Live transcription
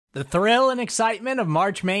The thrill and excitement of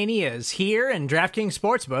March Mania is here, and DraftKings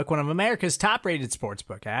Sportsbook, one of America's top-rated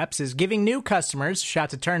sportsbook apps, is giving new customers a shot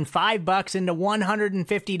to turn $5 into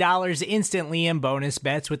 $150 instantly in bonus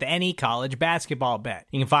bets with any college basketball bet.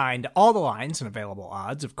 You can find all the lines and available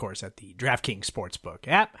odds, of course, at the DraftKings Sportsbook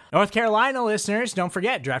app. North Carolina listeners, don't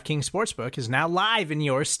forget, DraftKings Sportsbook is now live in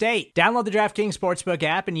your state. Download the DraftKings Sportsbook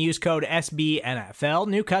app and use code SBNFL.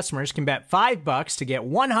 New customers can bet $5 to get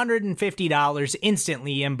 $150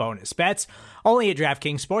 instantly in bonus bets, only at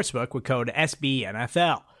DraftKings Sportsbook with code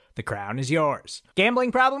SBNFL. The crown is yours.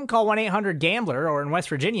 Gambling problem? Call 1-800-GAMBLER, or in West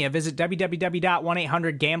Virginia, visit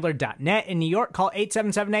www.1800gambler.net. In New York, call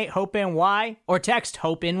 877-8-HOPE-NY or text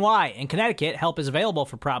HOPE-NY. In Connecticut, help is available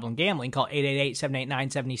for problem gambling. Call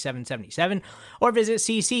 888-789-7777 or visit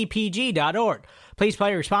ccpg.org. Please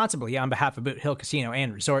play responsibly on behalf of Boot Hill Casino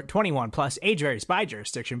and Resort. 21 plus, age varies by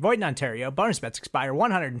jurisdiction. Void in Ontario. Bonus bets expire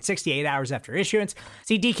 168 hours after issuance.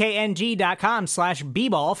 See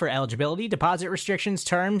dkng.com/bball for eligibility, deposit restrictions,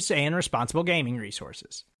 terms, and responsible gaming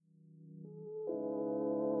resources.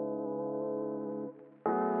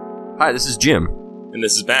 Hi, this is Jim. And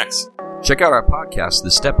this is Max. Check out our podcast,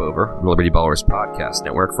 The Step Over, the Liberty Ballers Podcast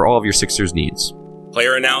Network, for all of your Sixers needs.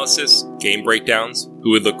 Player analysis, game breakdowns,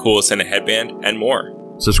 who would look coolest in a headband, and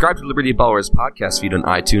more. Subscribe to the Liberty Ballers podcast feed on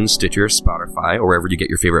iTunes, Stitcher, Spotify, or wherever you get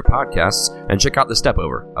your favorite podcasts, and check out The Step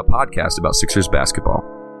Over, a podcast about Sixers basketball.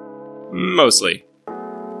 Mostly.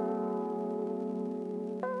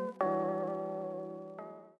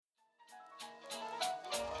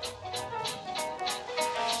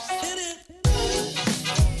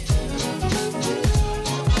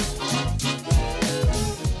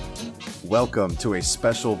 Welcome to a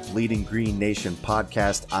special Bleeding Green Nation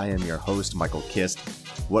podcast. I am your host, Michael Kist.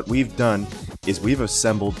 What we've done is we've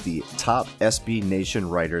assembled the top SB Nation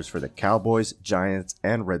writers for the Cowboys, Giants,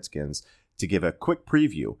 and Redskins to give a quick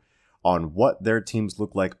preview on what their teams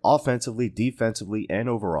look like offensively, defensively, and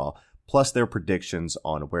overall, plus their predictions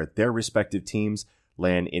on where their respective teams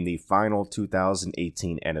land in the final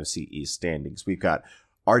 2018 NFC East standings. We've got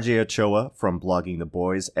RJ Ochoa from Blogging the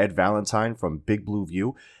Boys, Ed Valentine from Big Blue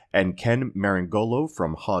View, and Ken Marangolo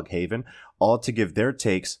from Hog Haven, all to give their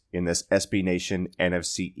takes in this SB Nation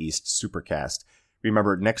NFC East Supercast.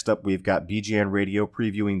 Remember, next up, we've got BGN Radio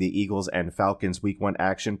previewing the Eagles and Falcons Week 1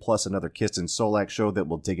 action, plus another Kist and Solak show that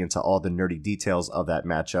will dig into all the nerdy details of that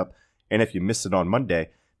matchup. And if you missed it on Monday,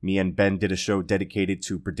 me and Ben did a show dedicated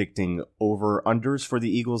to predicting over-unders for the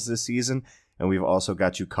Eagles this season, and we've also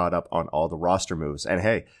got you caught up on all the roster moves. And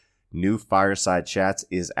hey, new Fireside Chats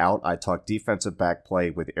is out. I talked defensive back play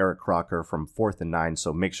with Eric Crocker from 4th and 9,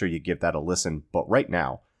 so make sure you give that a listen. But right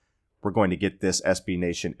now, we're going to get this SB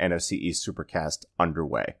Nation NFC East Supercast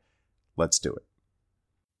underway. Let's do it.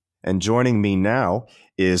 And joining me now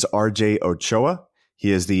is RJ Ochoa.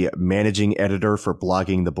 He is the managing editor for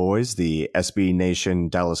Blogging the Boys, the SB Nation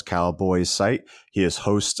Dallas Cowboys site. He is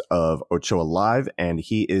host of Ochoa Live, and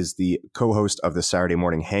he is the co-host of the Saturday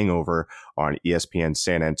Morning Hangover on ESPN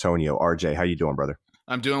San Antonio. RJ, how you doing, brother?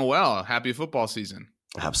 I'm doing well. Happy football season.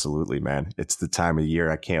 Absolutely, man. It's the time of the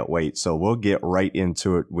year. I can't wait. So we'll get right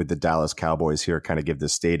into it with the Dallas Cowboys here, kind of give the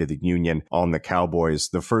State of the Union on the Cowboys.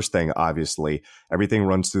 The first thing, obviously, everything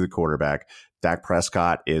runs through the quarterback. Dak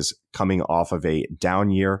Prescott is coming off of a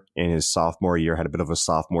down year in his sophomore year, had a bit of a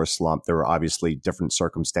sophomore slump. There were obviously different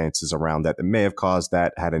circumstances around that may have caused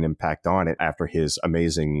that, had an impact on it after his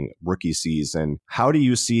amazing rookie season. How do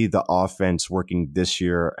you see the offense working this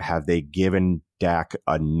year? Have they given Dak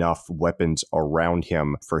enough weapons around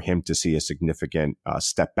him for him to see a significant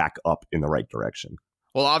step back up in the right direction?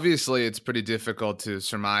 Well, obviously, it's pretty difficult to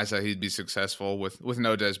surmise that he'd be successful with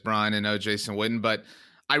no Des Bryant and no Jason Witten, but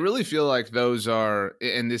I really feel like those are,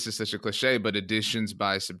 and this is such a cliche, but additions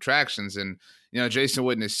by subtractions. And, Jason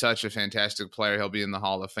Witten is such a fantastic player. He'll be in the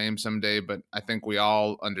Hall of Fame someday, but I think we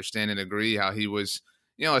all understand and agree how he was,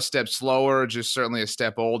 a step slower, just certainly a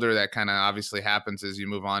step older. That kind of obviously happens as you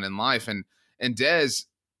move on in life. And Dez,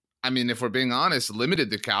 I mean, if we're being honest,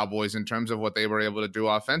 limited the Cowboys in terms of what they were able to do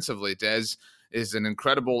offensively. Dez is an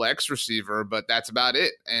incredible X receiver, but that's about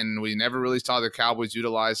it. And we never really saw the Cowboys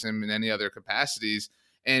utilize him in any other capacities.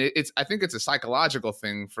 And I think it's a psychological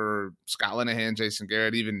thing for Scott Linehan, Jason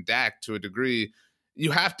Garrett, even Dak to a degree.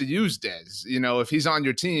 You have to use Dez. If he's on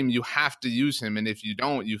your team, you have to use him. And if you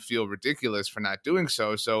don't, you feel ridiculous for not doing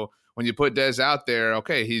so. So when you put Dez out there,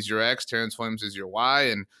 okay, he's your X, Terrence Williams is your Y,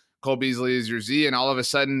 and Cole Beasley is your Z. And all of a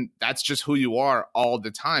sudden, that's just who you are all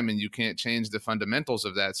the time. And you can't change the fundamentals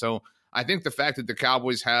of that. So I think the fact that the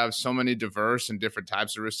Cowboys have so many diverse and different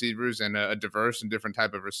types of receivers and a diverse and different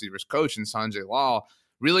type of receivers coach in Sanjay Lal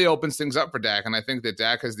really opens things up for Dak. And I think that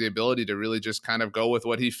Dak has the ability to really just kind of go with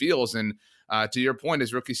what he feels. And to your point,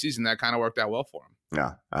 his rookie season, that kind of worked out well for him.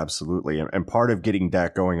 Yeah, absolutely. And part of getting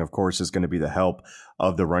Dak going, of course, is going to be the help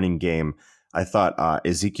of the running game. I thought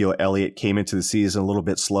Ezekiel Elliott came into the season a little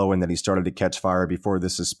bit slow and then he started to catch fire before the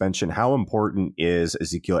suspension. How important is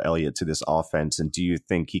Ezekiel Elliott to this offense? And do you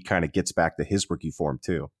think he kind of gets back to his rookie form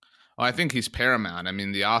too? Well, I think he's paramount. I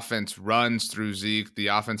mean, the offense runs through Zeke. The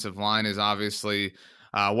offensive line is obviously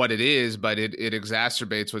what it is, but it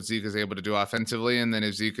exacerbates what Zeke is able to do offensively. And then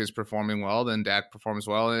if Zeke is performing well, then Dak performs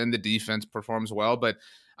well and the defense performs well. But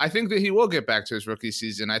I think that he will get back to his rookie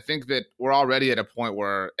season. I think that we're already at a point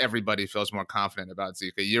where everybody feels more confident about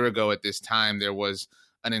Zeke. A year ago at this time, there was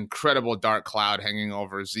an incredible dark cloud hanging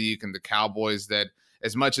over Zeke and the Cowboys that,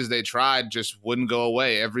 as much as they tried, just wouldn't go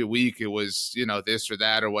away. Every week it was, this or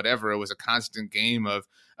that or whatever. It was a constant game of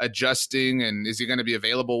adjusting and is he going to be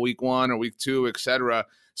available week 1 or week 2, et cetera.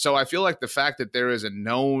 So I feel like the fact that there is a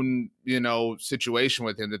known, situation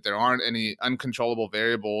with him, that there aren't any uncontrollable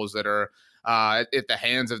variables that are at the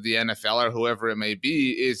hands of the NFL or whoever it may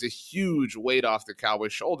be, is a huge weight off the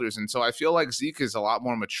Cowboys' shoulders. And so I feel like Zeke is a lot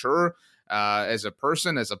more mature as a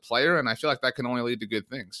person, as a player, and I feel like that can only lead to good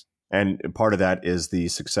things. And part of that is the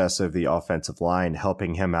success of the offensive line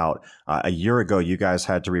helping him out. A year ago, you guys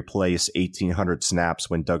had to replace 1,800 snaps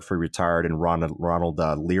when Doug Free retired and Ronald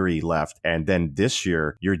Leary left. And then this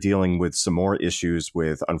year, you're dealing with some more issues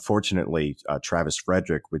with, unfortunately, Travis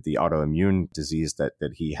Frederick with the autoimmune disease that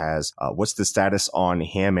he has. What's the status on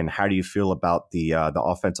him, and how do you feel about the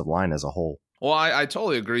offensive line as a whole? Well, I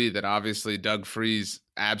totally agree that obviously Doug Free's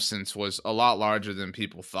absence was a lot larger than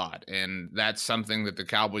people thought. And that's something that the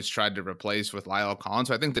Cowboys tried to replace with Lyle Collins,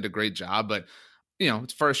 who I think did a great job. But,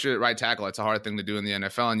 it's first year at right tackle. It's a hard thing to do in the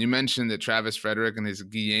NFL. And you mentioned that Travis Frederick and his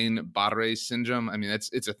Guillain-Barré syndrome. I mean,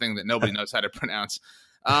 it's a thing that nobody knows how to pronounce.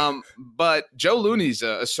 But Joe Looney's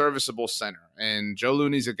a serviceable center. And Joe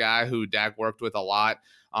Looney's a guy who Dak worked with a lot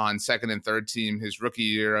on second and third team his rookie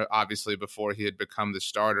year, obviously before he had become the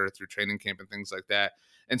starter through training camp and things like that.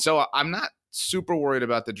 And so I'm not super worried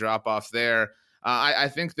about the drop off there. I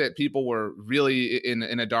think that people were really in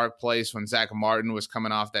a dark place when Zach Martin was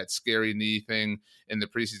coming off that scary knee thing in the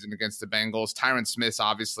preseason against the Bengals. Tyron Smith's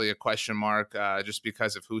obviously a question mark just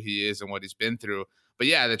because of who he is and what he's been through. But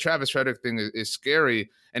yeah, the Travis Frederick thing is scary.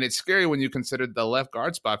 And it's scary when you consider the left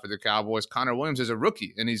guard spot for the Cowboys. Connor Williams is a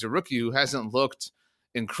rookie, and he's a rookie who hasn't looked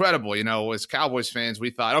incredible. As Cowboys fans, we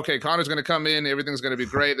thought, okay, Connor's going to come in, everything's going to be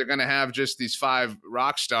great. They're going to have just these 5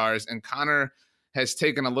 rock stars, and Connor has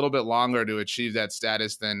taken a little bit longer to achieve that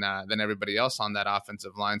status than everybody else on that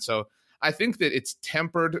offensive line. So I think that it's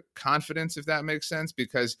tempered confidence, if that makes sense,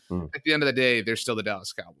 because at the end of the day, they're still the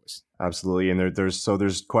Dallas Cowboys. Absolutely. And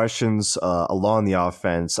there's questions along the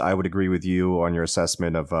offense. I would agree with you on your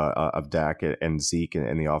assessment of Dak and Zeke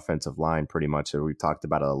and the offensive line pretty much. We've talked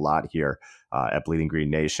about it a lot here at Bleeding Green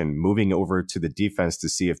Nation. Moving over to the defense to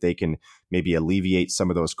see if they can maybe alleviate some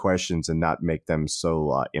of those questions and not make them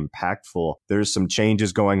so impactful. There's some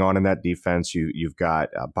changes going on in that defense. You've got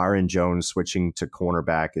Byron Jones switching to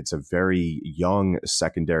cornerback. It's a very young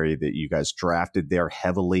secondary that you guys drafted there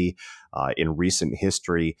heavily in recent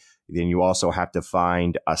history. Then you also have to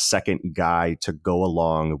find a second guy to go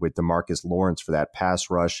along with DeMarcus Lawrence for that pass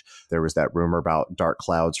rush. There was that rumor about dark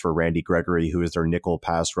clouds for Randy Gregory, who is their nickel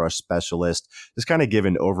pass rush specialist. Just kind of give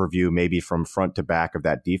an overview maybe from front to back of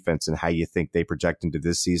that defense and how you think they project into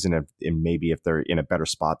this season and maybe if they're in a better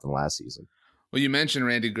spot than last season. Well, you mentioned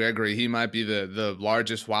Randy Gregory. He might be the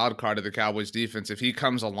largest wild card of the Cowboys defense. If he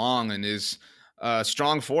comes along and is a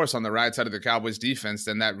strong force on the right side of the Cowboys defense,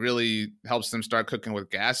 then that really helps them start cooking with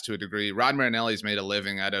gas to a degree. Rod Marinelli's made a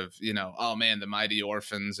living out of, the mighty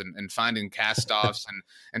orphans and finding cast-offs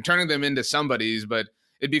and turning them into somebodies. But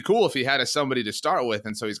it'd be cool if he had somebody to start with.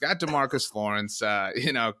 And so he's got DeMarcus Lawrence,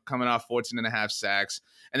 coming off 14.5 sacks.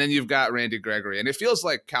 And then you've got Randy Gregory. And it feels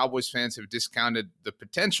like Cowboys fans have discounted the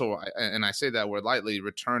potential, and I say that word lightly,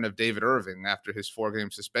 return of David Irving after his 4-game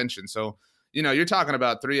suspension. So, you're talking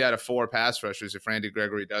about 3 out of 4 pass rushers if Randy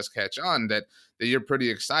Gregory does catch on that you're pretty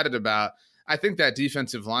excited about. I think that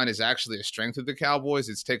defensive line is actually a strength of the Cowboys.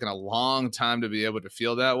 It's taken a long time to be able to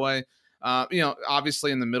feel that way.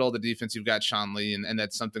 Obviously in the middle of the defense, you've got Sean Lee, and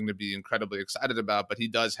that's something to be incredibly excited about, but he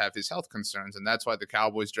does have his health concerns, and that's why the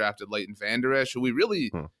Cowboys drafted Leighton Vander Esch, who we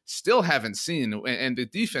really still haven't seen, and the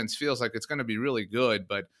defense feels like it's going to be really good,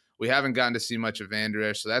 but we haven't gotten to see much of Vander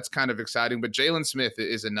Esch, so that's kind of exciting. But Jalen Smith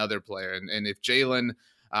is another player, and if Jalen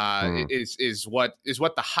is what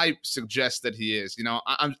the hype suggests that he is,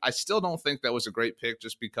 I still don't think that was a great pick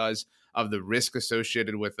just because of the risk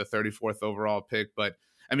associated with the 34th overall pick. But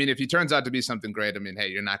I mean, if he turns out to be something great, I mean, hey,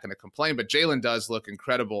 you're not going to complain. But Jalen does look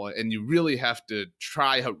incredible, and you really have to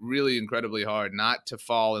try really incredibly hard not to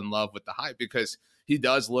fall in love with the hype, because he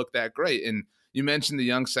does look that great. And you mentioned the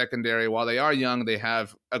young secondary. While they are young, they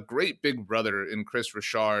have a great big brother in Chris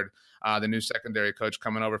Richard, the new secondary coach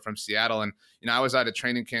coming over from Seattle. And, I was at a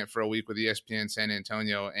training camp for a week with ESPN San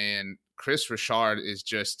Antonio, and Chris Richard is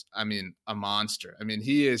just, a monster.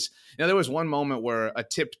 He is, there was one moment where a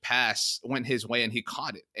tipped pass went his way and he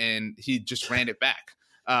caught it and he just ran it back.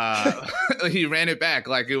 He ran it back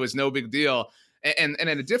like it was no big deal. And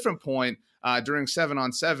at a different point, during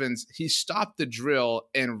 7-on-7s, he stopped the drill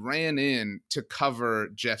and ran in to cover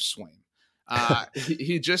Jeff Swain.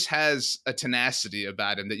 He just has a tenacity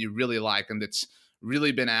about him that you really like, and that's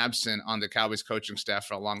really been absent on the Cowboys coaching staff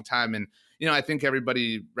for a long time. And, I think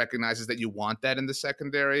everybody recognizes that you want that in the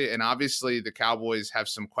secondary. And obviously the Cowboys have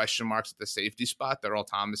some question marks at the safety spot. The Earl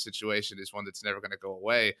Thomas situation is one that's never going to go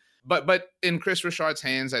away. But in Chris Richard's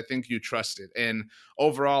hands, I think you trust it. And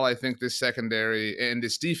overall, I think this secondary and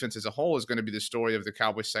this defense as a whole is going to be the story of the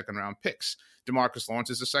Cowboys' second-round picks. DeMarcus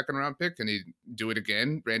Lawrence is a second-round pick. Can he do it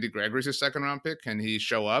again? Randy Gregory's a second-round pick. Can he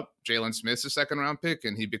show up? Jalen Smith's a second-round pick.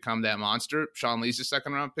 Can he become that monster? Sean Lee's a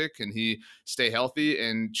second-round pick. Can he stay healthy?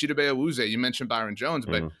 And Chidobe Awuzie, you mentioned Byron Jones,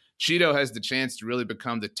 but Cheeto has the chance to really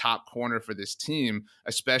become the top corner for this team,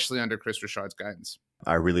 especially under Chris Richard's guidance.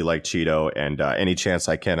 I really like Cheeto, and any chance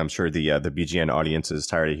I can, I'm sure the BGN audience is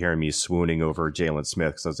tired of hearing me swooning over Jalen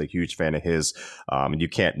Smith, because I was a huge fan of his. And you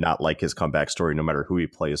can't not like his comeback story, no matter who he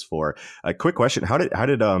plays for. A quick question: How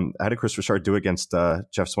did Chris Richard do against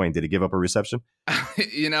Jeff Swain? Did he give up a reception?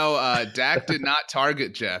 Dak did not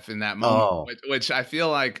target Jeff in that moment, which I feel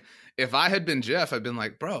like, if I had been Jeff, I'd been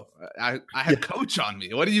like, bro, I had coach on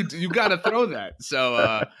me. What do you got to throw that?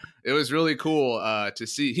 So it was really cool to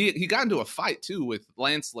see. He got into a fight too with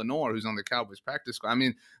Lance Lenore, who's on the Cowboys practice squad.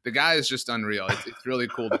 The guy is just unreal. It's really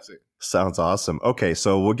cool to see. Sounds awesome. Okay,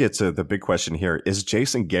 so we'll get to the big question here. Is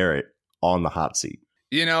Jason Garrett on the hot seat?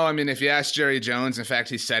 If you ask Jerry Jones, in fact,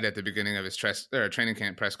 he said at the beginning of his training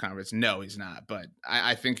camp press conference, no, he's not. But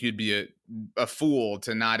I think you'd be a fool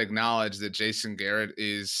to not acknowledge that Jason Garrett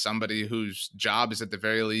is somebody whose job is at the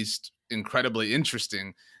very least incredibly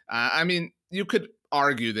interesting. You could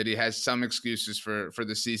argue that he has some excuses for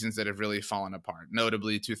the seasons that have really fallen apart,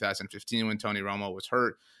 notably 2015 when Tony Romo was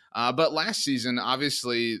hurt. But last season,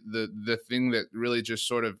 obviously, the thing that really just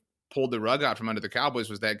sort of pulled the rug out from under the Cowboys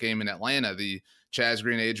was that game in Atlanta, the Chaz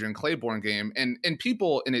Green, Adrian Claiborne game. And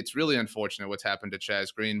people, and it's really unfortunate what's happened to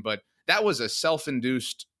Chaz Green, but that was a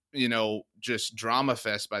self-induced, just drama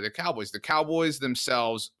fest by the Cowboys. The Cowboys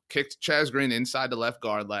themselves kicked Chaz Green inside the left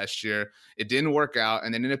guard last year. It didn't work out.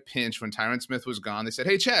 And then in a pinch, when Tyron Smith was gone, they said,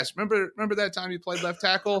 hey, Chaz, remember that time you played left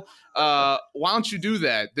tackle? Why don't you do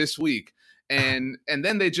that this week? And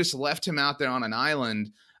then they just left him out there on an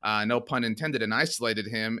island, no pun intended, and isolated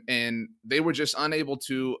him. And they were just unable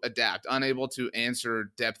to adapt, unable to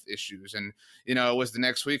answer depth issues. And, it was the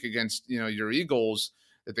next week against, your Eagles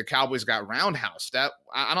that the Cowboys got roundhoused. That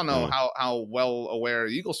I don't know how well aware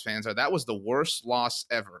Eagles fans are. That was the worst loss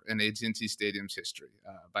ever in AT&T Stadium's history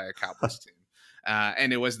by a Cowboys team.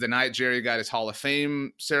 And it was the night Jerry got his Hall of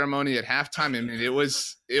Fame ceremony at halftime. It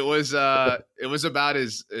was about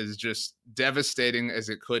as just devastating as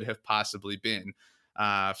it could have possibly been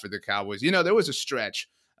for the Cowboys. There was a stretch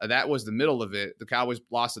that was the middle of it. The Cowboys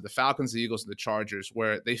lost to the Falcons, the Eagles, and the Chargers,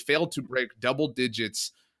 where they failed to break double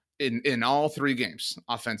digits in all three games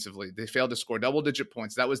offensively. They failed to score double-digit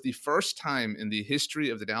points. That was the first time in the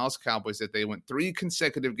history of the Dallas Cowboys that they went 3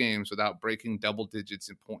 consecutive games without breaking double digits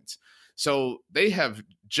in points. So they have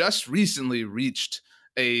just recently reached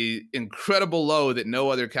a incredible low that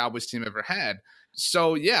no other Cowboys team ever had.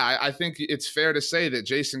 So, yeah, I think it's fair to say that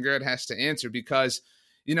Jason Garrett has to answer because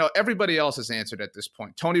everybody else has answered at this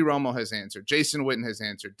point. Tony Romo has answered. Jason Witten has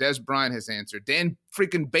answered. Des Bryant has answered. Dan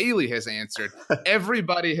freaking Bailey has answered.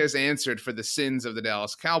 Everybody has answered for the sins of the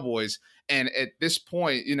Dallas Cowboys. And at this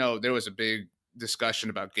point, there was a big discussion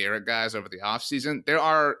about Garrett guys over the offseason. There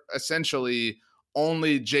are essentially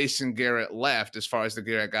only Jason Garrett left as far as the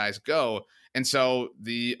Garrett guys go. And so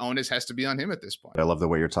the onus has to be on him at this point. I love the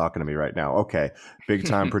way you're talking to me right now. Okay, big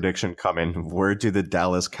time prediction coming. Where do the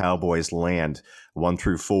Dallas Cowboys land 1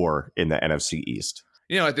 through 4 in the NFC East?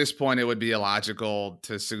 At this point, it would be illogical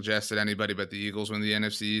to suggest that anybody but the Eagles win the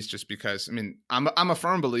NFC East just because, I'm a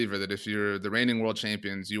firm believer that if you're the reigning world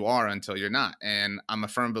champions, you are until you're not. And I'm a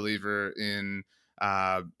firm believer in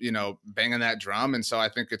banging that drum. And so I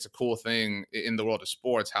think it's a cool thing in the world of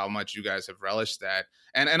sports, how much you guys have relished that.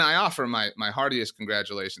 And I offer my heartiest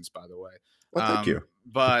congratulations, by the way, Well, thank you.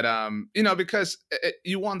 But, because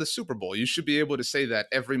you won the Super Bowl. You should be able to say that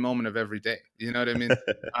every moment of every day. You know what I mean?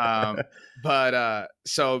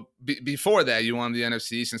 So before that, you won the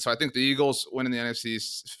NFC East. And so I think the Eagles winning the NFC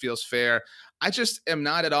East feels fair. I just am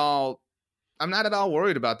not at all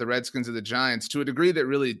worried about the Redskins or the Giants to a degree that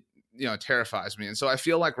really, terrifies me. And so I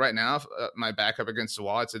feel like right now, my backup against the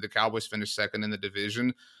wall, I'd say the Cowboys finished second in the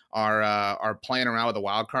division, are playing around with a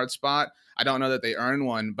wild card spot. I don't know that they earn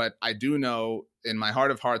one, but I do know in my heart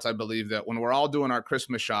of hearts, I believe that when we're all doing our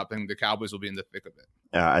Christmas shopping, the Cowboys will be in the thick of it.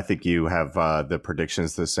 I think you have the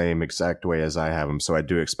predictions the same exact way as I have them. So I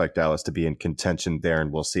do expect Dallas to be in contention there,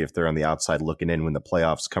 and we'll see if they're on the outside looking in when the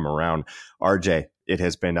playoffs come around. RJ, it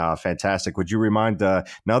has been fantastic. Would you remind,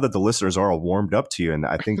 now that the listeners are all warmed up to you, and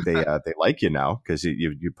I think they like you now because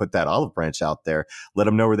you put that olive branch out there, let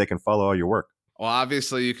them know where they can follow all your work. Well,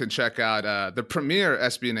 obviously, you can check out the premier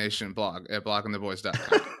SBNation blog at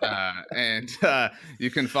bloggingtheboys.com. And you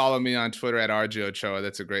can follow me on Twitter at RJ Ochoa.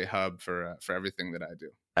 That's a great hub for everything that I do.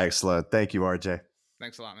 Excellent. Thank you, RJ.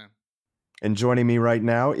 Thanks a lot, man. And joining me right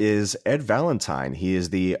now is Ed Valentine. He is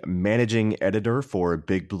the managing editor for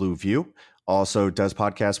Big Blue View. Also does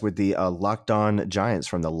podcasts with the Locked On Giants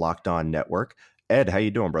from the Locked On Network. Ed, how you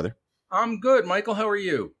doing, brother? I'm good. Michael, how are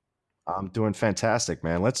you? I'm doing fantastic,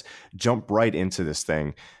 man. Let's jump right into this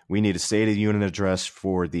thing. We need a State of the Union address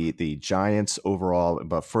for the Giants overall.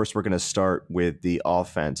 But first, we're going to start with the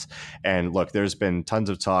offense. And look, there's been tons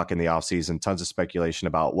of talk in the offseason, tons of speculation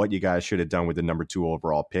about what you guys should have done with the number 2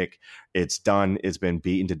 overall pick. It's done. It's been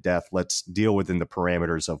beaten to death. Let's deal within the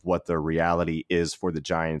parameters of what the reality is for the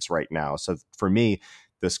Giants right now. So for me,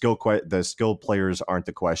 the skill players aren't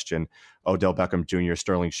the question. Odell Beckham Jr.,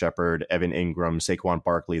 Sterling Shepard, Evan Ingram, Saquon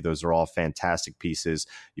Barkley, those are all fantastic pieces.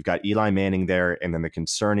 You've got Eli Manning there, and then the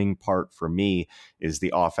concerning part for me is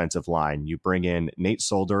the offensive line. You bring in Nate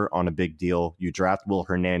Solder on a big deal. You draft Will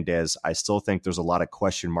Hernandez. I still think there's a lot of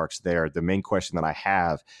question marks there. The main question that I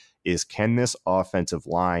have is, can this offensive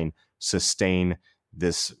line sustain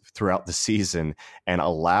this throughout the season and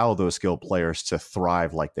allow those skilled players to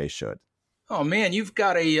thrive like they should? Oh, man, you've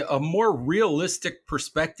got a more realistic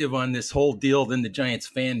perspective on this whole deal than the Giants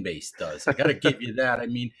fan base does. I got to give you that. I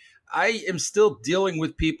mean, I am still dealing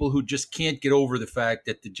with people who just can't get over the fact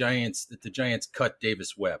that the Giants cut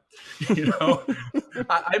Davis Webb.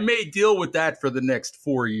 I may deal with that for the next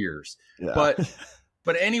 4 years. Yeah.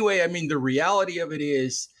 But anyway, I mean, the reality of it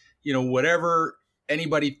is, whatever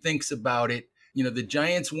anybody thinks about it, the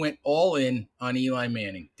Giants went all in on Eli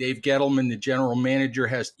Manning. Dave Gettleman, the general manager,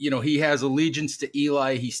 he has allegiance to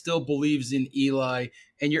Eli. He still believes in Eli.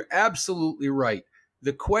 And you're absolutely right.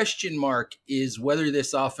 The question mark is whether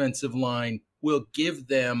this offensive line will give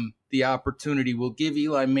them the opportunity, will give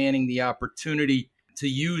Eli Manning the opportunity to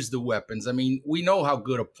use the weapons. I mean, we know how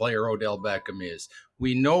good a player Odell Beckham is.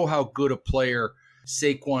 We know how good a player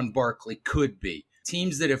Saquon Barkley could be.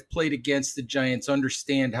 Teams that have played against the Giants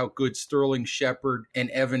understand how good Sterling Shepard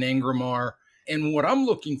and Evan Ingram are. And what I'm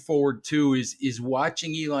looking forward to is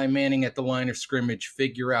watching Eli Manning at the line of scrimmage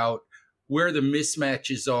figure out where the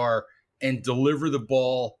mismatches are and deliver the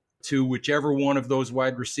ball to whichever one of those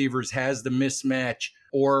wide receivers has the mismatch,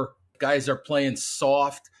 or guys are playing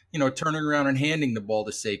soft, turning around and handing the ball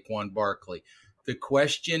to Saquon Barkley. The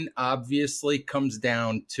question obviously comes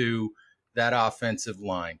down to that offensive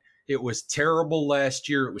line. It was terrible last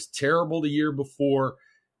year. It was terrible the year before.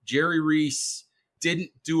 Jerry Reese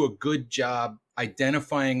didn't do a good job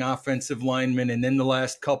identifying offensive linemen. And then the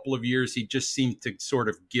last couple of years, he just seemed to sort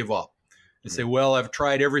of give up and say, well, I've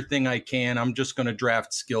tried everything I can. I'm just going to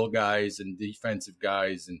draft skill guys and defensive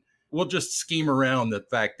guys. And we'll just scheme around the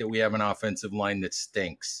fact that we have an offensive line that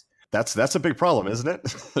stinks. That's a big problem, isn't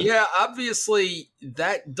it? Yeah, obviously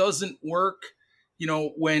that doesn't work.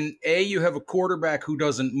 When A, you have a quarterback who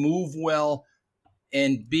doesn't move well,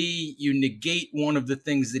 and B, you negate one of the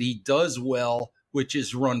things that he does well, which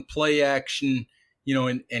is run play action,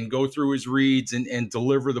 and go through his reads and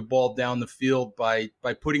deliver the ball down the field by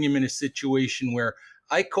putting him in a situation where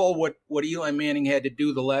I call what Eli Manning had to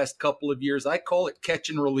do the last couple of years, I call it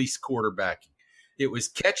catch and release quarterbacking. It was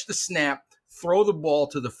catch the snap, throw the ball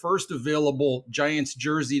to the first available Giants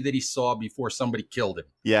jersey that he saw before somebody killed him.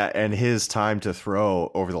 Yeah, and his time to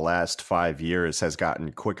throw over the last 5 years has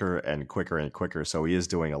gotten quicker and quicker and quicker, so he is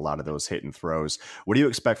doing a lot of those hit and throws. What do you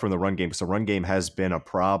expect from the run game? Because the run game has been a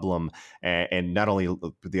problem, and not only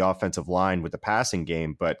the offensive line with the passing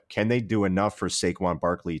game, but can they do enough for Saquon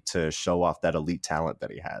Barkley to show off that elite talent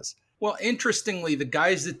that he has? Well, interestingly, the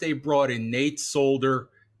guys that they brought in, Nate Solder,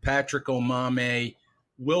 Patrick Omameh,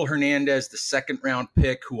 Will Hernandez, the second-round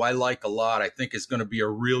pick, who I like a lot, I think is going to be a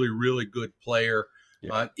really, really good player.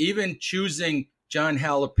 Even choosing John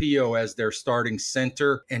Jalapeno as their starting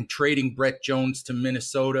center and trading Brett Jones to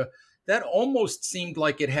Minnesota, that almost seemed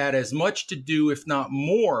like it had as much to do, if not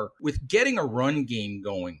more, with getting a run game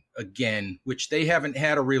going again, which they haven't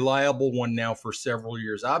had a reliable one now for several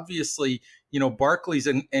years. Obviously, Barkley's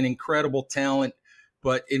an incredible talent,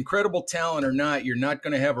 but incredible talent or not, you're not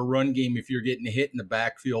going to have a run game if you're getting hit in the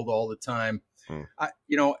backfield all the time.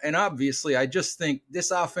 And obviously, I just think this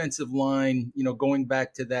offensive line, going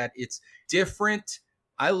back to that, it's different.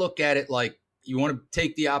 I look at it like you want to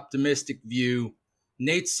take the optimistic view.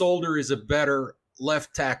 Nate Solder is a better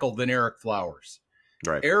left tackle than Eric Flowers.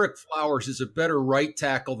 Right. Eric Flowers is a better right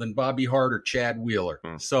tackle than Bobby Hart or Chad Wheeler.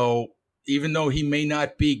 So even though he may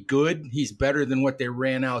not be good, he's better than what they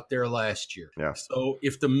ran out there last year. Yeah. So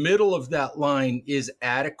if the middle of that line is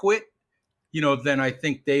adequate, then I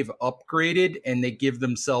think they've upgraded and they give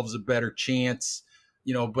themselves a better chance.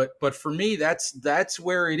 But for me, that's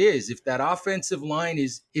where it is. If that offensive line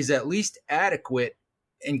is at least adequate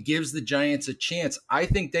and gives the Giants a chance, I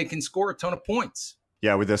think they can score a ton of points.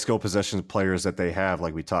 Yeah, with the skill possession players that they have,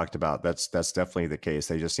 like we talked about, that's definitely the case.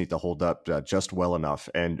 They just need to hold up just well enough.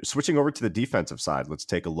 And switching over to the defensive side, let's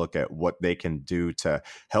take a look at what they can do to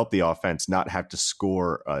help the offense not have to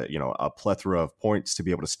score, a plethora of points to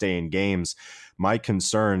be able to stay in games. My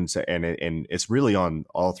concerns, and it's really on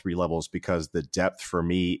all three levels because the depth for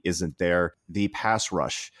me isn't there. The pass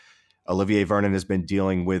rush. Olivier Vernon has been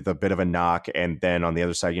dealing with a bit of a knock. And then on the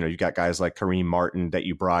other side, you've got guys like Kareem Martin that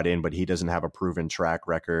you brought in, but he doesn't have a proven track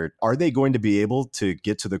record. Are they going to be able to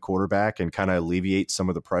get to the quarterback and kind of alleviate some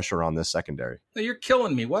of the pressure on this secondary? Now, you're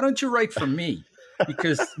killing me. Why don't you write for me?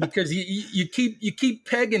 Because you keep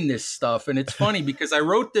pegging this stuff. And it's funny because I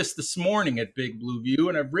wrote this morning at Big Blue View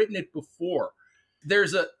and I've written it before.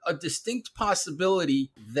 There's a distinct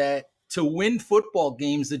possibility that to win football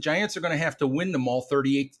games, the Giants are going to have to win them all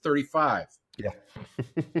 38-35. Yeah.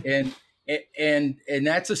 and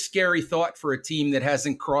that's a scary thought for a team that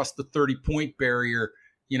hasn't crossed the 30-point barrier,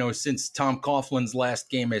 since Tom Coughlin's last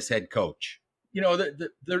game as head coach.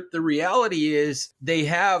 The reality is they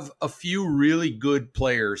have a few really good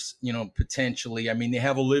players, potentially. I mean, they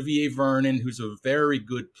have Olivier Vernon, who's a very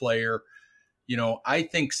good player. I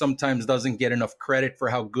think sometimes doesn't get enough credit for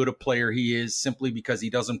how good a player he is simply because he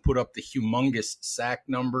doesn't put up the humongous sack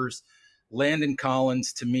numbers. Landon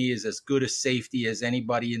Collins, to me, is as good a safety as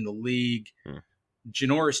anybody in the league.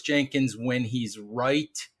 Janoris Jenkins, when he's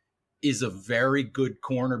right, is a very good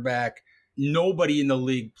cornerback. Nobody in the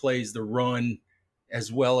league plays the run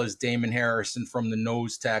as well as Damon Harrison from the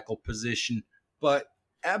nose tackle position. But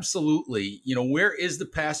absolutely, where is the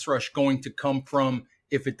pass rush going to come from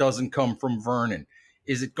if it doesn't come from Vernon?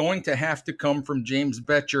 Is it going to have to come from James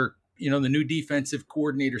Betcher, the new defensive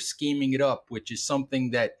coordinator, scheming it up, which is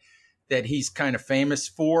something that he's kind of famous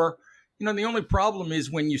for? The only problem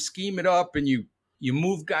is when you scheme it up and you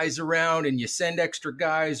move guys around and you send extra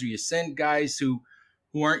guys or you send guys who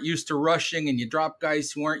aren't used to rushing and you drop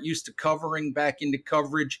guys who aren't used to covering back into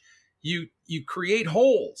coverage, you create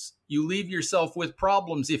holes. You leave yourself with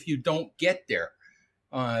problems if you don't get there.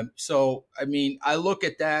 So, I mean, I look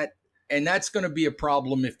at that, and that's going to be a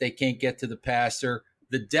problem if they can't get to the passer.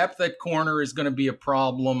 The depth at corner is going to be a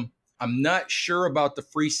problem. I'm not sure about the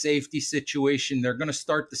free safety situation. They're going to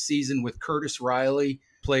start the season with Curtis Riley,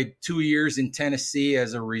 played 2 years in Tennessee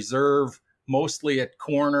as a reserve, mostly at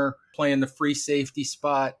corner, playing the free safety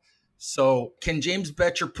spot. So can James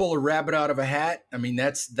Betcher pull a rabbit out of a hat? I mean,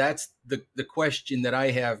 that's the question that I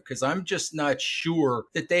have, because I'm just not sure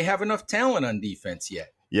that they have enough talent on defense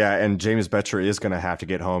yet. Yeah, and James Betcher is going to have to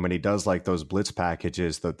get home, and he does like those blitz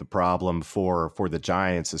packages. The problem for the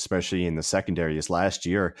Giants, especially in the secondary, is last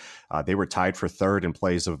year they were tied for third in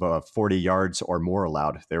plays of 40 yards or more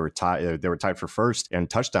allowed. They were tied for first in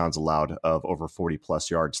touchdowns allowed of over 40 plus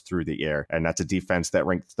yards through the air, and that's a defense that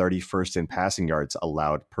ranked 31st in passing yards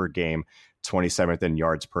allowed per game, 27th in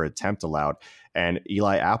yards per attempt allowed. And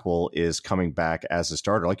Eli Apple is coming back as a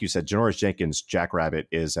starter. Like you said, Janoris Jenkins, Jackrabbit,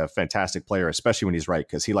 is a fantastic player, especially when he's right,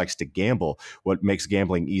 because he likes to gamble. What makes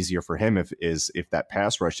gambling easier for him if that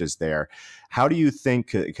pass rush is there. How do you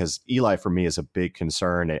think, because Eli for me is a big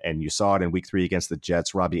concern, and you saw it in week 3 against the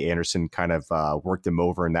Jets, Robbie Anderson kind of worked him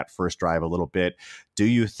over in that first drive a little bit. Do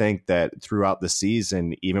you think that throughout the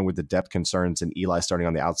season, even with the depth concerns and Eli starting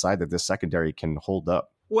on the outside, that this secondary can hold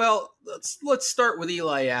up? Well, let's start with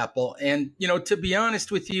Eli Apple. And, to be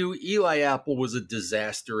honest with you, Eli Apple was a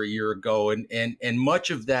disaster a year ago. And much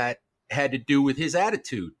of that had to do with his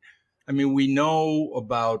attitude. I mean, we know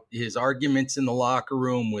about his arguments in the locker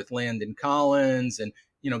room with Landon Collins and,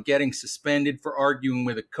 getting suspended for arguing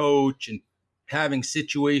with a coach and having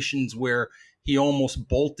situations where He almost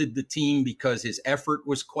bolted the team because his effort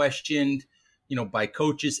was questioned, by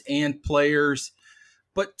coaches and players.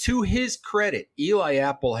 But to his credit, Eli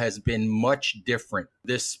Apple has been much different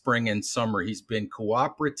this spring and summer. He's been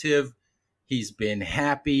cooperative. He's been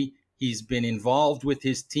happy. He's been involved with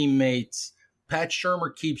his teammates. Pat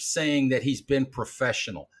Shurmur keeps saying that he's been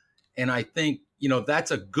professional. And I think,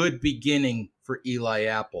 that's a good beginning for Eli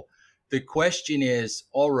Apple. The question is,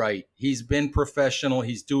 all right, he's been professional.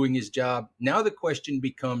 He's doing his job. Now the question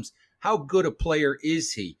becomes, how good a player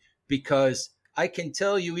is he? Because I can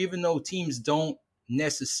tell you, even though teams don't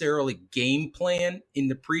necessarily game plan in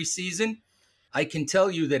the preseason, I can tell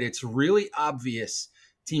you that it's really obvious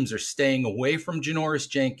teams are staying away from Janoris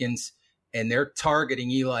Jenkins and they're targeting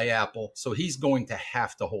Eli Apple. So he's going to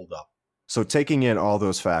have to hold up. So taking in all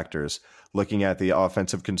those factors, looking at the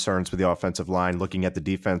offensive concerns with the offensive line, looking at the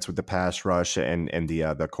defense with the pass rush and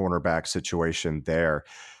the cornerback situation there,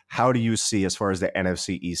 how do you see as far as the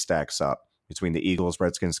NFC East stacks up between the Eagles,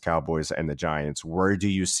 Redskins, Cowboys, and the Giants? Where do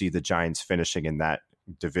you see the Giants finishing in that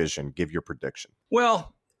division? Give your prediction.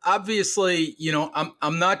 Well, obviously,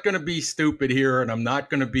 I'm not going to be stupid here, and I'm not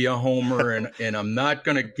going to be a homer, and I'm not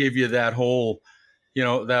going to give you that whole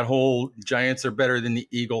Giants are better than the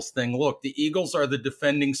Eagles thing. Look, the Eagles are the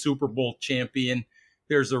defending Super Bowl champion.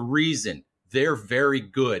 There's a reason. They're very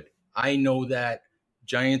good. I know that.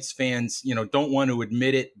 Giants fans, don't want to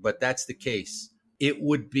admit it, but that's the case. It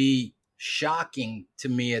would be shocking to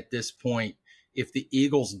me at this point if the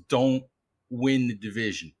Eagles don't win the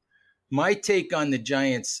division. My take on the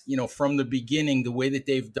Giants, from the beginning, the way that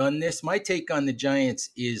they've done this, my take on the Giants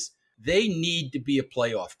is they need to be a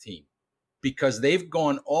playoff team because they've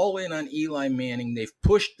gone all in on Eli Manning. They've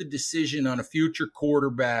pushed the decision on a future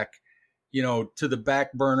quarterback, to the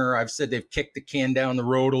back burner. I've said they've kicked the can down the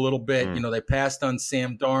road a little bit. They passed on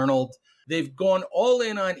Sam Darnold. They've gone all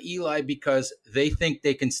in on Eli because they think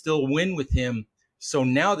they can still win with him. So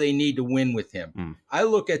now they need to win with him. I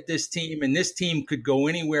look at this team, and this team could go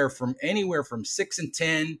anywhere from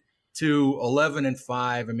 6-10 to 11-5.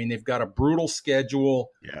 I mean, they've got a brutal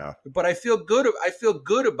schedule. Yeah. But I feel good. I feel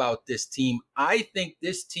good about this team. I think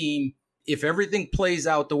this team, if everything plays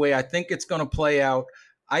out the way I think it's going to play out,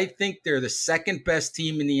 I think they're the second best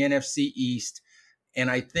team in the NFC East. And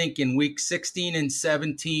I think in week 16 and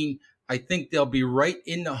 17, I think they'll be right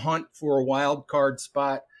in the hunt for a wild card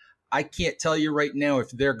spot. I can't tell you right now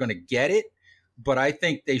if they're going to get it, but I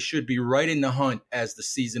think they should be right in the hunt as the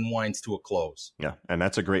season winds to a close. Yeah, and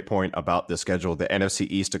that's a great point about the schedule. The NFC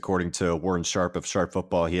East, according to Warren Sharp of Sharp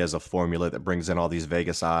Football, he has a formula that brings in all these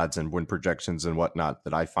Vegas odds and win projections and whatnot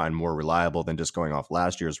that I find more reliable than just going off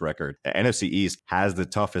last year's record. The NFC East has the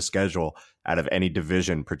toughest schedule out of any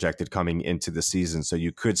division projected coming into the season. So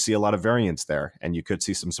you could see a lot of variance there, and you could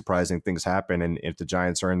see some surprising things happen. And if the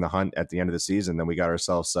Giants are in the hunt at the end of the season, then we got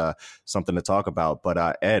ourselves something to talk about.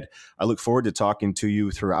 But Ed, I look forward to talking to you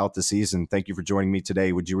throughout the season. Thank you for joining me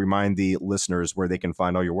today. Would you remind the listeners where they can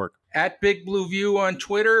find all your work? At Big Blue View on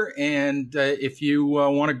Twitter. And if you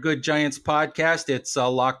want a good Giants podcast, it's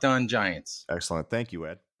Locked On Giants. Excellent. Thank you,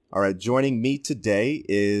 Ed. All right, joining me today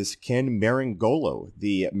is Ken Marangolo,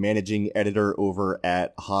 the managing editor over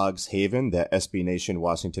at Hogs Haven, the SBNation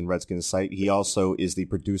Washington Redskins site. He also is the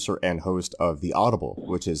producer and host of The Audible,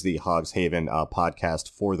 which is the Hogs Haven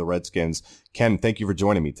podcast for the Redskins. Ken, thank you for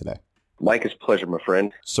joining me today. Mike, it's a pleasure, my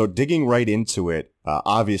friend. So digging right into it,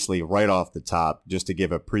 obviously right off the top, just to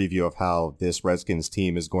give a preview of how this Redskins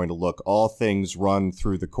team is going to look, all things run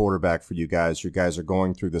through the quarterback for you guys. You guys are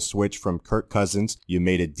going through the switch from Kirk Cousins. You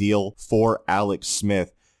made a deal for Alex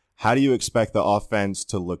Smith. How do you expect the offense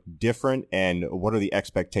to look different, and what are the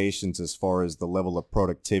expectations as far as the level of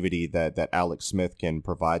productivity that Alex Smith can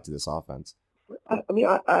provide to this offense? I mean,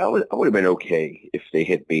 I would have been okay if they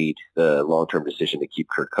had made the long-term decision to keep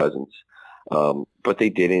Kirk Cousins. But they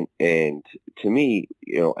didn't. And to me,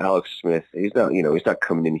 Alex Smith, he's not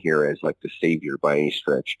coming in here as like the savior by any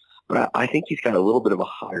stretch, but I think he's got a little bit of a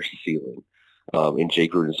higher ceiling, in Jay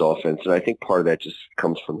Gruden's offense. And I think part of that just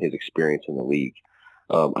comes from his experience in the league.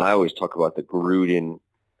 I always talk about the Gruden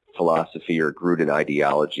philosophy or Gruden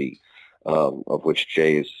ideology, of which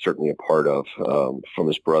Jay is certainly a part of, from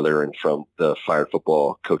his brother and from the Fire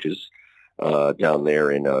football coaches, down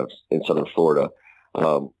there in Southern Florida.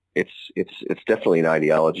 It's definitely an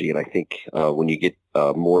ideology, and I think when you get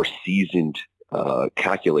a more seasoned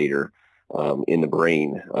calculator in the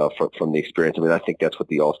brain from the experience, I mean, I think that's what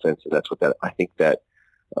the offense, and that's what I think that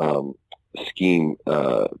scheme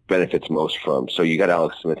benefits most from. So you got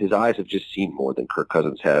Alex Smith. His eyes have just seen more than Kirk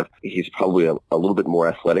Cousins have. He's probably a little bit more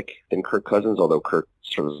athletic than Kirk Cousins, although Kirk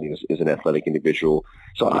certainly is an athletic individual.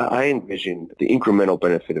 So I envision the incremental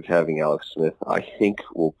benefit of having Alex Smith, I think,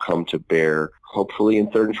 will come to bear hopefully in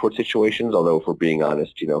third and short situations, although if we're being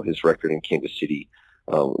honest, his record in Kansas City,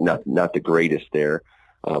 not the greatest there.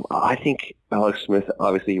 I think Alex Smith,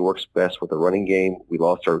 obviously, he works best with the running game. We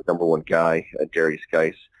lost our number one guy, Darius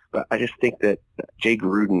Geis. But I just think that Jay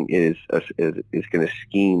Gruden is going to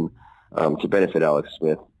scheme to benefit Alex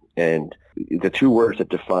Smith. And the two words that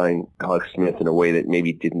define Alex Smith in a way that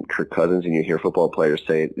maybe didn't Kirk Cousins, and you hear football players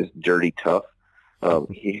say it, is dirty tough.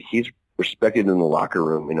 He's respected in the locker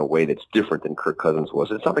room in a way that's different than Kirk Cousins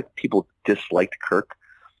was. It's not like people disliked Kirk,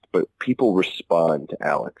 but people respond to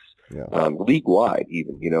Alex. Yeah. League-wide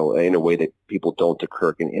even, in a way that people don't to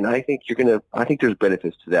Kirk. And I think I think there's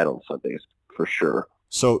benefits to that on Sundays for sure.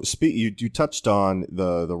 So you touched on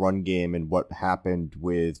the run game and what happened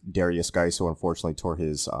with Darius Geis, who unfortunately tore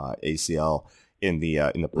his ACL in the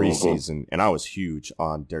preseason, and I was huge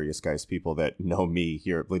on Darius Geis. People that know me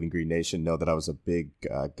here at Bleeding Green Nation know that I was a big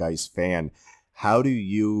Geis fan. How do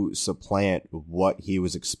you supplant what he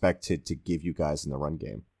was expected to give you guys in the run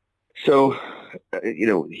game? So,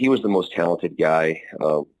 he was the most talented guy.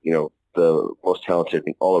 The most talented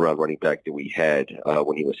all-around running back that we had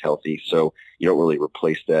when he was healthy. So you don't really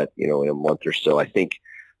replace that, in a month or so. I think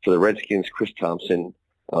for the Redskins, Chris Thompson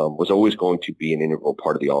was always going to be an integral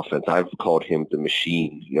part of the offense. I've called him the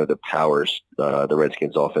machine, that powers the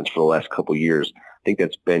Redskins offense for the last couple of years. I think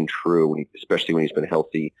that's been true, especially when he's been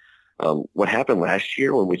healthy. What happened last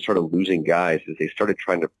year when we started losing guys is they started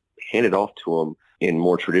trying to hand it off to him in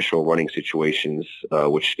more traditional running situations,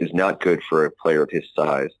 which is not good for a player of his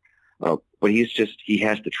size. But he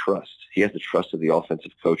has the trust. He has the trust of the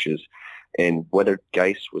offensive coaches. And whether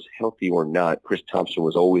Geis was healthy or not, Chris Thompson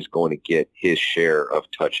was always going to get his share of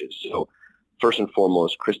touches. So first and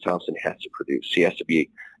foremost, Chris Thompson has to produce. He has to be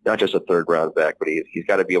not just a third-round back, but he's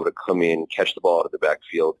got to be able to come in, catch the ball out of the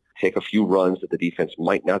backfield, take a few runs that the defense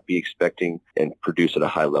might not be expecting, and produce at a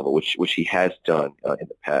high level, which he has done in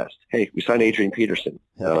the past. Hey, we signed Adrian Peterson.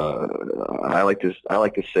 I like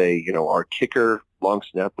to say, our kicker, long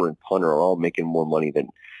snapper, and punter are all making more money than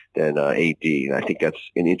AD, and I think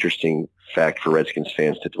that's an interesting fact for Redskins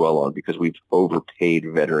fans to dwell on because we've overpaid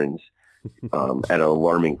veterans at an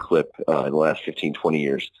alarming clip in the last 15, 20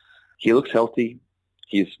 years. He looks healthy.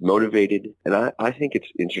 He's motivated, and I think it's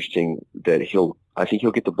interesting that he'll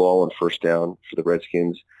get the ball on first down for the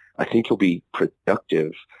Redskins. I think he'll be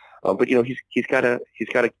productive, but he's got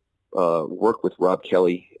to work with Rob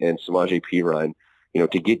Kelly and Samaje Perine,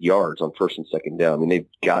 to get yards on first and second down. I mean, they've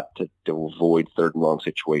got to avoid third and long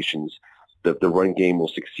situations. The run game will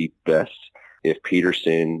succeed best if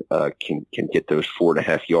Peterson can get those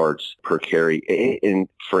 4.5 yards per carry. And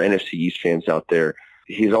for NFC East fans out there,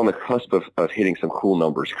 he's on the cusp of hitting some cool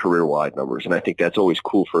numbers, career-wide numbers, and I think that's always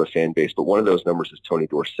cool for a fan base. But one of those numbers is Tony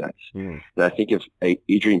Dorsett's. And I think if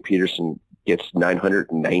Adrian Peterson gets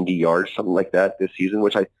 990 yards, something like that this season,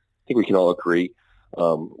 which I think we can all agree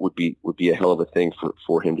would be a hell of a thing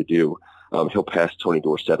for him to do, he'll pass Tony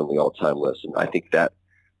Dorsett on the all-time list. And I think that,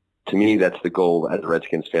 to me, that's the goal as a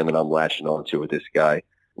Redskins fan that I'm latching on to with this guy.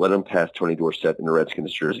 Let him pass Tony Dorsett in the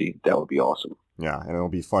Redskins jersey. That would be awesome. Yeah, and it'll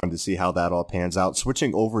be fun to see how that all pans out.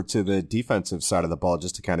 Switching over to the defensive side of the ball,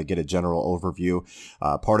 just to kind of get a general overview.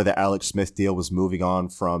 Part of the Alex Smith deal was moving on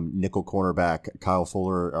from nickel cornerback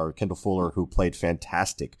Kendall Fuller, who played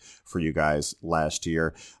fantastic for you guys last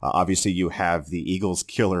year. Obviously, you have the Eagles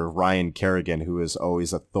killer Ryan Kerrigan, who is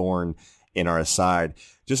always a thorn in our side.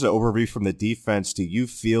 Just an overview from the defense. Do you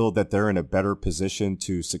feel that they're in a better position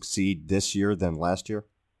to succeed this year than last year?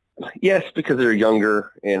 Yes, because they're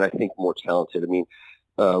younger and I think more talented. I mean,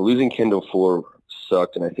 losing Kendall Fuller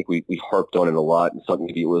sucked, and I think we harped on it a lot, and something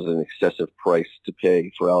maybe it was an excessive price to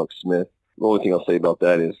pay for Alex Smith. The only thing I'll say about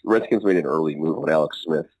that is Redskins made an early move on Alex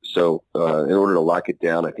Smith. So in order to lock it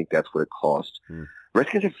down, I think that's what it cost.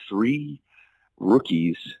 Redskins have three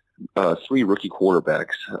rookie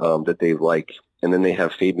quarterbacks that they like, and then they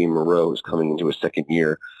have Fabian Moreau who's coming into his second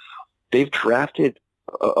year. They've drafted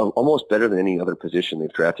almost better than any other position.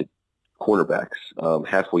 They've drafted cornerbacks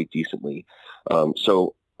halfway decently.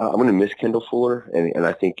 So I'm going to miss Kendall Fuller, and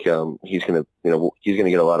I think he's going to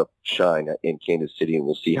get a lot of shine in Kansas City, and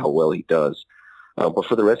we'll see how well he does. But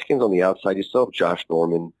for the Redskins on the outside, you still have Josh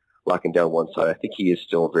Norman locking down one side. I think he is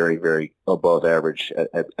still very, very above average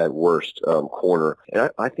at worst corner, and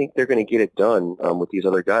I think they're going to get it done with these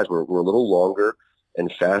other guys. We're a little longer and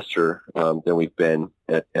faster than we've been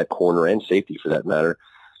at corner and safety for that matter.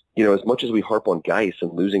 as much as we harp on Geis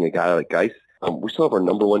and losing a guy like Geis, we still have our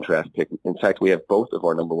number one draft pick. In fact, we have both of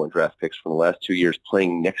our number one draft picks from the last 2 years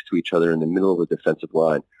playing next to each other in the middle of the defensive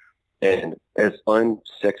line. And as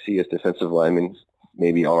unsexy as defensive linemen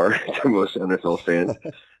maybe are to most NFL fans,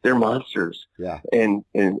 they're monsters. Yeah. And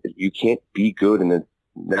you can't be good in the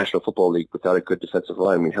National Football League without a good defensive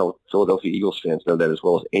line. I mean, hell, Philadelphia Eagles fans know that as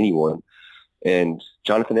well as anyone. And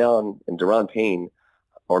Jonathan Allen and Daron Payne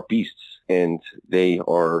are beasts, and they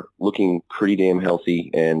are looking pretty damn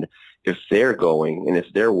healthy. And if they're going and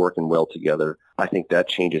if they're working well together, I think that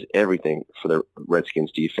changes everything for the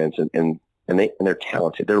Redskins defense. And they're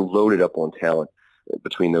talented. They're loaded up on talent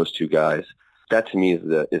between those two guys. That to me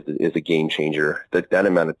is a game changer. That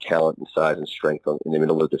amount of talent and size and strength in the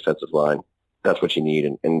middle of the defensive line, that's what you need.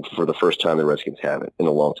 And for the first time, the Redskins have it in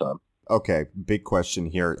a long time. Okay, big question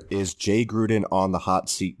here. Is Jay Gruden on the hot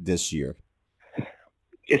seat this year?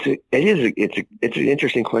 It's an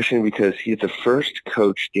interesting question because he's the first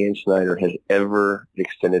coach Dan Snyder has ever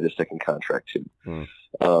extended a second contract to,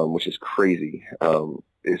 which is crazy.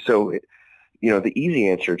 So, the easy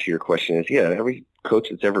answer to your question is, yeah, every coach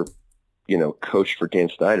that's ever, coached for Dan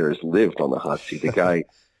Snyder has lived on the hot seat. The guy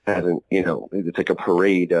hasn't, it's like a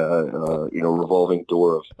parade, revolving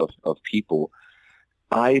door of people.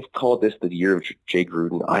 I've called this the year of Jay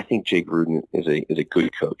Gruden. I think Jay Gruden is a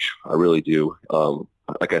good coach. I really do.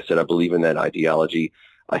 Like I said, I believe in that ideology.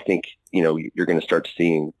 I think, you're going to start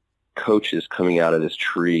seeing coaches coming out of this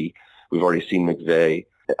tree. We've already seen McVay.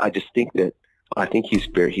 I just think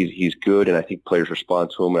he's good, and I think players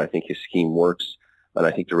respond to him, and I think his scheme works. And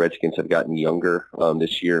I think the Redskins have gotten younger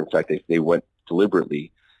this year. In fact, they went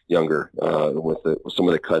deliberately younger with some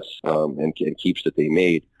of the cuts and keeps that they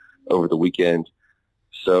made over the weekend.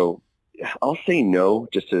 So I'll say no,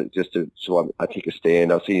 so I take a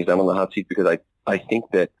stand. I'll say he's not on the hot seat because I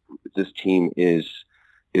think that this team is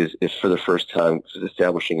for the first time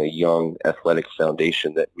establishing a young athletic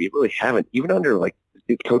foundation that we really haven't, even under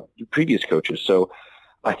previous coaches. So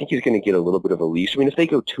I think he's going to get a little bit of a leash. I mean, if they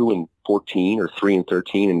go 2-14 or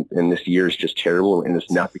 3-13, and this year is just terrible, and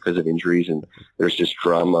it's not because of injuries, and there's just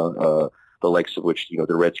drama, the likes of which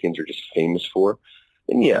the Redskins are just famous for,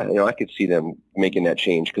 then yeah, I could see them making that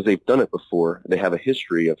change because they've done it before. They have a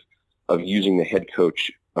history of using the head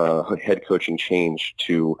coaching change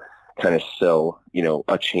to kind of sell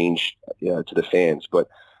a change to the fans. But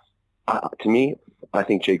to me, I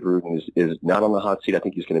think Jay Gruden is not on the hot seat. I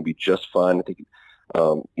think he's going to be just fine. I think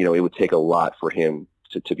it would take a lot for him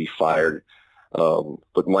to be fired.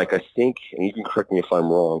 But Mike, I think, and you can correct me if I'm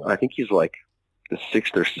wrong, I think he's like the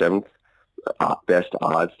 6th or 7th best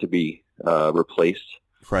odds to be replaced,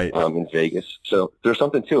 right? In Vegas. So there's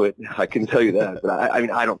something to it. I can tell you that, but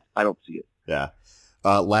I don't see it. Yeah.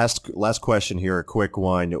 Last question here, a quick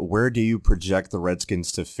one. Where do you project the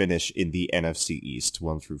Redskins to finish in the NFC East,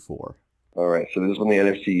 1 through 4? All right. So this is when the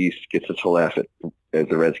NFC East gets us to laugh at as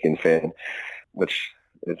a Redskin fan, which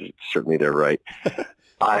is certainly they're right.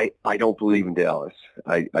 I don't believe in Dallas.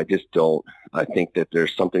 I just don't. I think that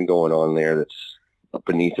there's something going on there that's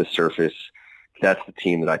beneath the surface. That's the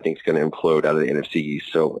team that I think is going to implode out of the NFC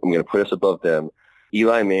East. So I'm going to put us above them.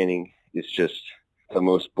 Eli Manning is just the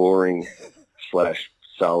most boring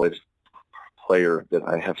 / solid player that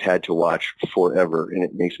I have had to watch forever, and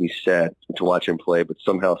it makes me sad to watch him play. But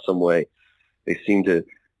somehow, some way, they seem to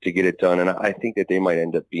get it done, and I think that they might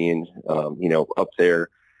end up being, up there.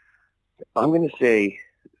 I'm going to say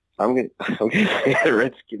the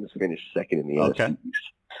Redskins finish second in the NFC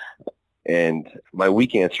East. And my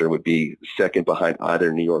weak answer would be second behind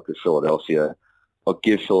either New York or Philadelphia. I'll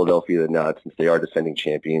give Philadelphia the nod since they are defending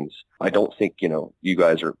champions. I don't think, you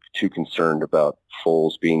guys are too concerned about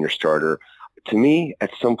Foles being your starter. To me,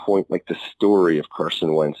 at some point, like the story of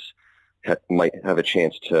Carson Wentz might have a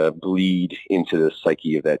chance to bleed into the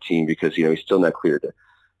psyche of that team because, he's still not cleared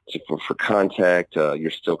for contact.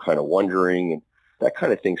 You're still kind of wondering, and that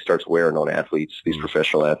kind of thing starts wearing on athletes, these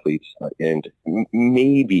professional athletes, and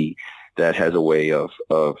maybe that has a way of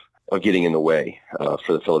getting in the way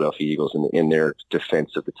for the Philadelphia Eagles in their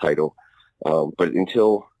defense of the title. But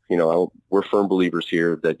until, we're firm believers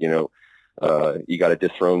here that, you got to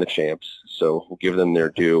dethrone the champs. So we'll give them their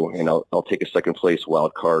due, and I'll take a second place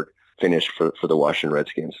wild card finish for the Washington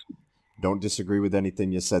Redskins. Don't disagree with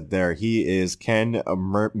anything you said there. He is Ken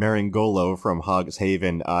Maringolo from Hogs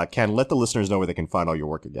Haven. Ken, let the listeners know where they can find all your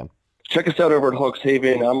work again. Check us out over at Hogs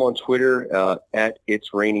Haven. I'm on Twitter at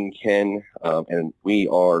It's Raining Ken, and we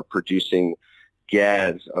are producing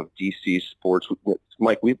Gads of DC sports.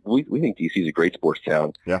 Mike, we think DC is a great sports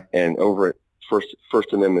town. Yeah. And over at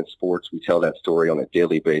First Amendment Sports, we tell that story on a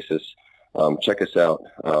daily basis. check us out.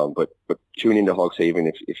 But tune into Hawks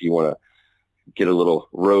Haven if you want to get a little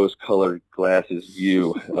rose-colored glasses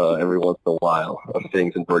view every once in a while of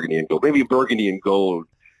things in burgundy and gold. Maybe burgundy and gold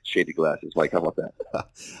shaded glasses. Mike, how about that?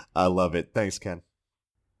 I love it. Thanks, Ken.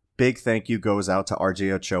 Big thank you goes out to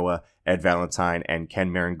RJ Ochoa, Ed Valentine, and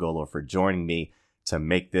Ken Marangolo for joining me to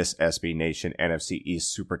make this SB Nation NFC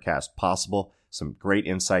East Supercast possible. Some great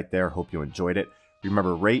insight there. Hope you enjoyed it.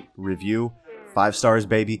 Remember, rate, review, 5 stars,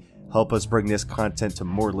 baby. Help us bring this content to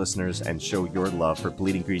more listeners and show your love for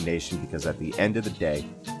Bleeding Green Nation, because at the end of the day,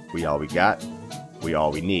 we all we got, we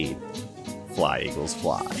all we need. Fly, Eagles,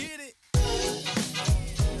 fly.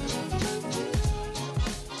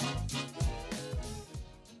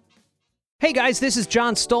 Hey guys, this is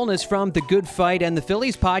John Stolnis from The Good Fight and the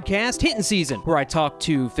Phillies podcast, Hittin' Season, where I talk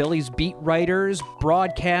to Phillies beat writers,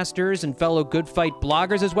 broadcasters, and fellow Good Fight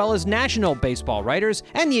bloggers, as well as national baseball writers,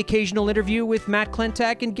 and the occasional interview with Matt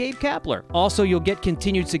Klentak and Gabe Kapler. Also, you'll get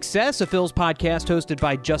Continued Success, a Phils podcast hosted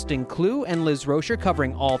by Justin Klugh and Liz Rocher,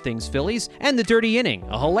 covering all things Phillies, and The Dirty Inning,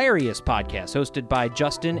 a hilarious podcast hosted by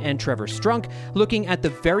Justin and Trevor Strunk, looking at the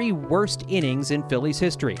very worst innings in Phillies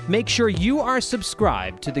history. Make sure you are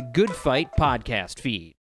subscribed to The Good Fight podcast feed.